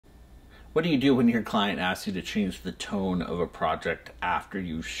What do you do when your client asks you to change the tone of a project after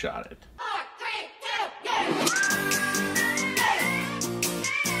you've shot it? 4, 3,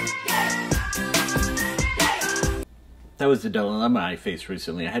 2, That was the dilemma I faced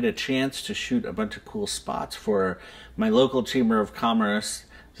recently. I had a chance to shoot a bunch of cool spots for my local Chamber of Commerce.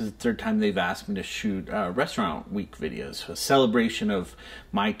 This is the third time they've asked me to shoot restaurant week videos, a celebration of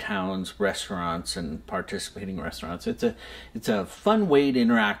my town's restaurants and participating restaurants. It's a fun way to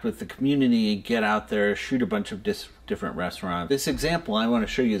interact with the community, get out there, shoot a bunch of different restaurants. This example I want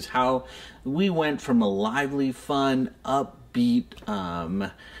to show you is how we went from a lively, fun, upbeat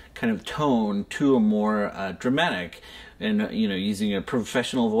kind of tone to a more dramatic. And, you know, using a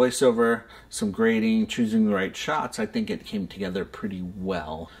professional voiceover, some grading, choosing the right shots, I think it came together pretty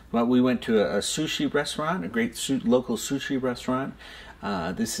well. But we went to a sushi restaurant, a great local sushi restaurant.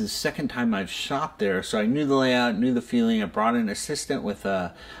 This is the second time I've shot there, so I knew the layout, knew the feeling. I brought an assistant with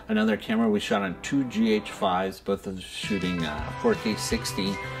another camera. We shot on 2 GH5s, both of us shooting 4K 60,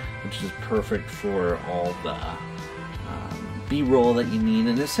 which is perfect for all the B-roll that you need.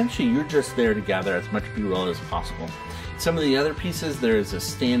 And essentially, you're just there to gather as much B-roll as possible. Some of the other pieces, there's a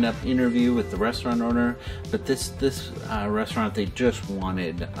stand-up interview with the restaurant owner, but this restaurant, they just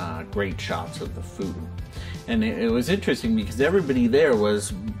wanted great shots of the food. And it was interesting because everybody there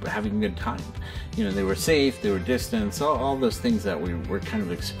was having a good time. You know, they were safe, they were distanced, all those things that we were kind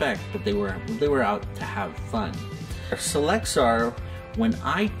of expect, but they were out to have fun. Our selects are when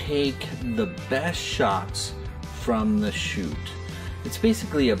I take the best shots from the shoot. It's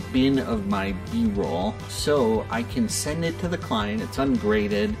basically a bin of my B-roll, so I can send it to the client. It's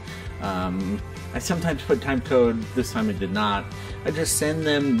ungraded. I sometimes put time code. This time I did not. I just send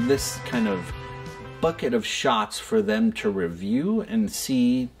them this kind of bucket of shots for them to review and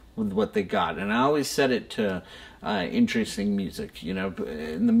see what they got. And I always set it to interesting music, you know,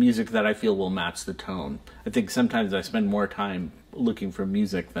 the music that I feel will match the tone. I think sometimes I spend more time looking for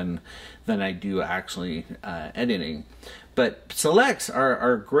music than I do actually editing. But selects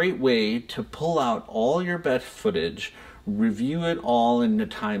are a great way to pull out all your best footage, review it all in the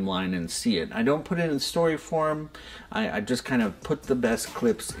timeline and see it. I don't put it in story form. I just kind of put the best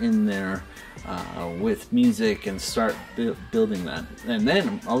clips in there with music and start building that. And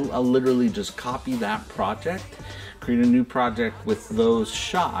then I'll literally just copy that project, create a new project with those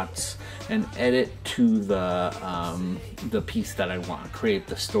shots, and edit to the piece that I want. Create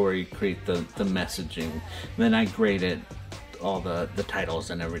the story, create the messaging. Then I grade it, all the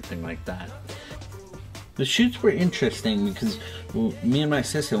titles and everything like that. The shoots were interesting because me and my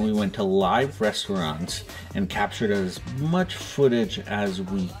assistant, we went to live restaurants and captured as much footage as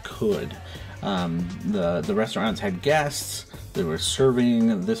we could. The restaurants had guests. They were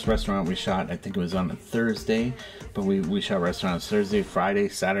serving. This restaurant we shot, I think it was on a Thursday, but we shot restaurants Thursday, Friday,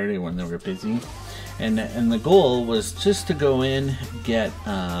 Saturday when they were busy. And the goal was just to go in, get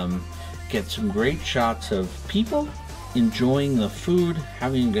some great shots of people enjoying the food,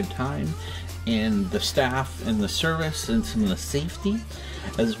 having a good time, and the staff and the service and some of the safety,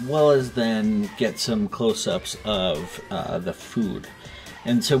 as well as then get some close-ups of the food.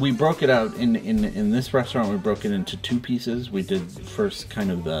 And so we broke it out in this restaurant. We broke it into 2 pieces. We did first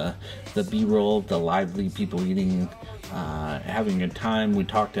kind of the B-roll, the lively people eating, having a good time. We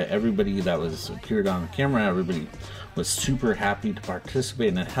talked to everybody that appeared on camera. Everybody was super happy to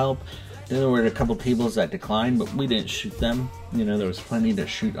participate and help. Then there were a couple tables that declined, but we didn't shoot them. You know, there was plenty to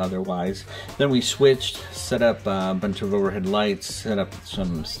shoot otherwise. Then we switched, set up a bunch of overhead lights, set up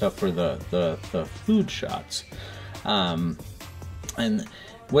some stuff for the food shots. And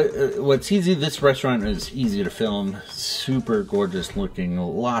what's easy, this restaurant is easy to film, super gorgeous looking,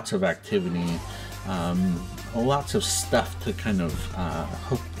 lots of activity, lots of stuff to kind of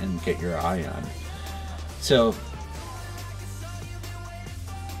hook and get your eye on. So,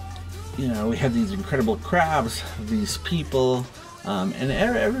 you know, we had these incredible crabs, these people, and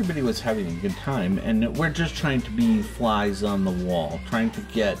everybody was having a good time. And we're just trying to be flies on the wall, trying to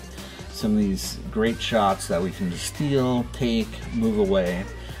get some of these great shots that we can just steal, take, move away,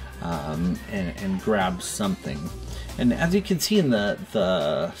 and grab something. And as you can see in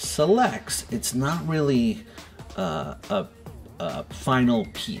the selects, it's not really a final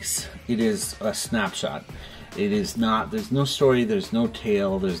piece. It is a snapshot. It is not, there's no story, there's no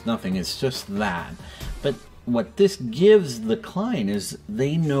tale, there's nothing, it's just that. But what this gives the client is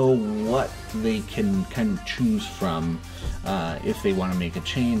they know what they can kind of choose from if they want to make a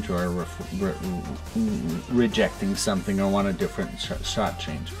change or rejecting something or want a different shot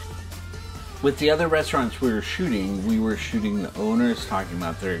change. With the other restaurants we were shooting the owners talking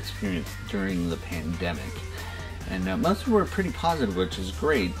about their experience during the pandemic. and most of them were pretty positive, which is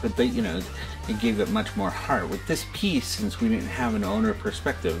great. But they, you know, it gave it much more heart. With this piece, since we didn't have an owner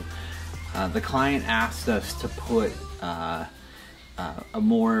perspective, the client asked us to put a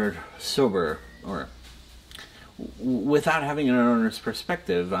more sober, or without having an owner's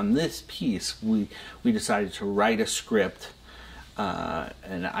perspective on this piece, we decided to write a script,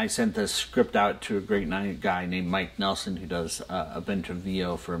 and I sent the script out to a great guy named Mike Nelson, who does a bunch of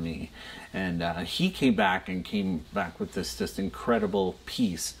VO for me, and he came back with this just incredible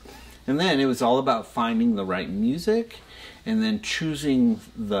piece. And then it was all about finding the right music, and then choosing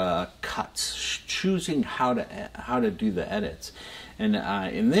the cuts, choosing how to do the edits. And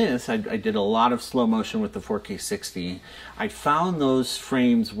in this, I did a lot of slow motion with the 4K 60. I found those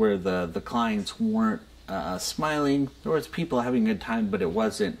frames where the clients weren't smiling. There was people having a good time, but it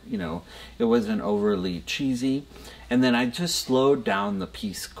wasn't, you know, it wasn't overly cheesy. And then I just slowed down the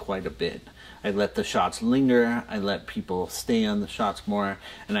piece quite a bit. I let the shots linger. I let people stay on the shots more,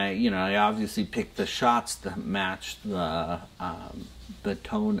 and I obviously picked the shots that matched the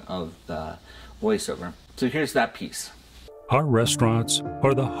tone of the voiceover. So here's that piece. Our restaurants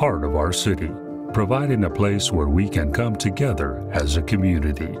are the heart of our city, providing a place where we can come together as a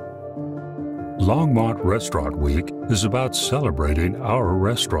community. Longmont Restaurant Week is about celebrating our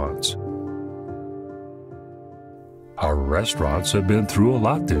restaurants. Our restaurants have been through a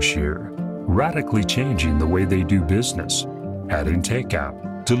lot this year, radically changing the way they do business, adding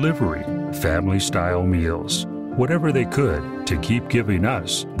takeout, delivery, family-style meals, whatever they could to keep giving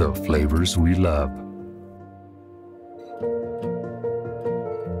us the flavors we love.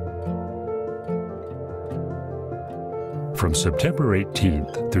 From September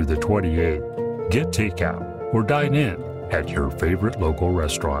 18th through the 28th, get takeout or dine in at your favorite local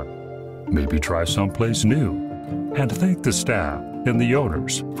restaurant. Maybe try someplace new, and thank the staff and the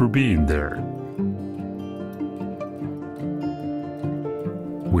owners for being there.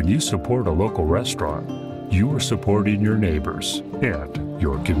 When you support a local restaurant, you are supporting your neighbors and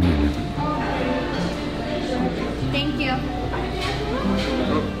your community. Thank you.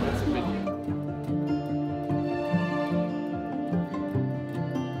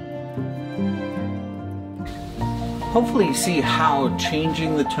 Hopefully you see how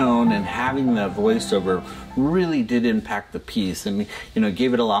changing the tone and having the voiceover really did impact the piece, and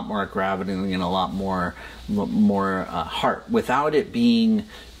gave it a lot more gravity and a lot more heart, without it being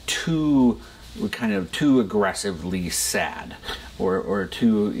too aggressively sad or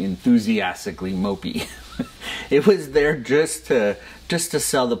too enthusiastically mopey. It was there just to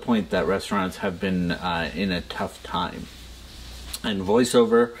sell the point that restaurants have been in a tough time, and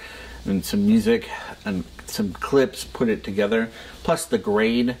voiceover and some music and some clips put it together, plus the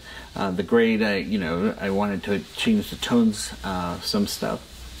grade. I wanted to change the tones, some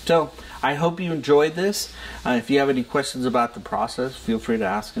stuff. So I hope you enjoyed this. If you have any questions about the process, feel free to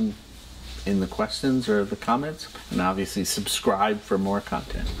ask them in the questions or the comments, and obviously subscribe for more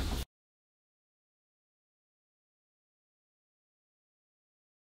content.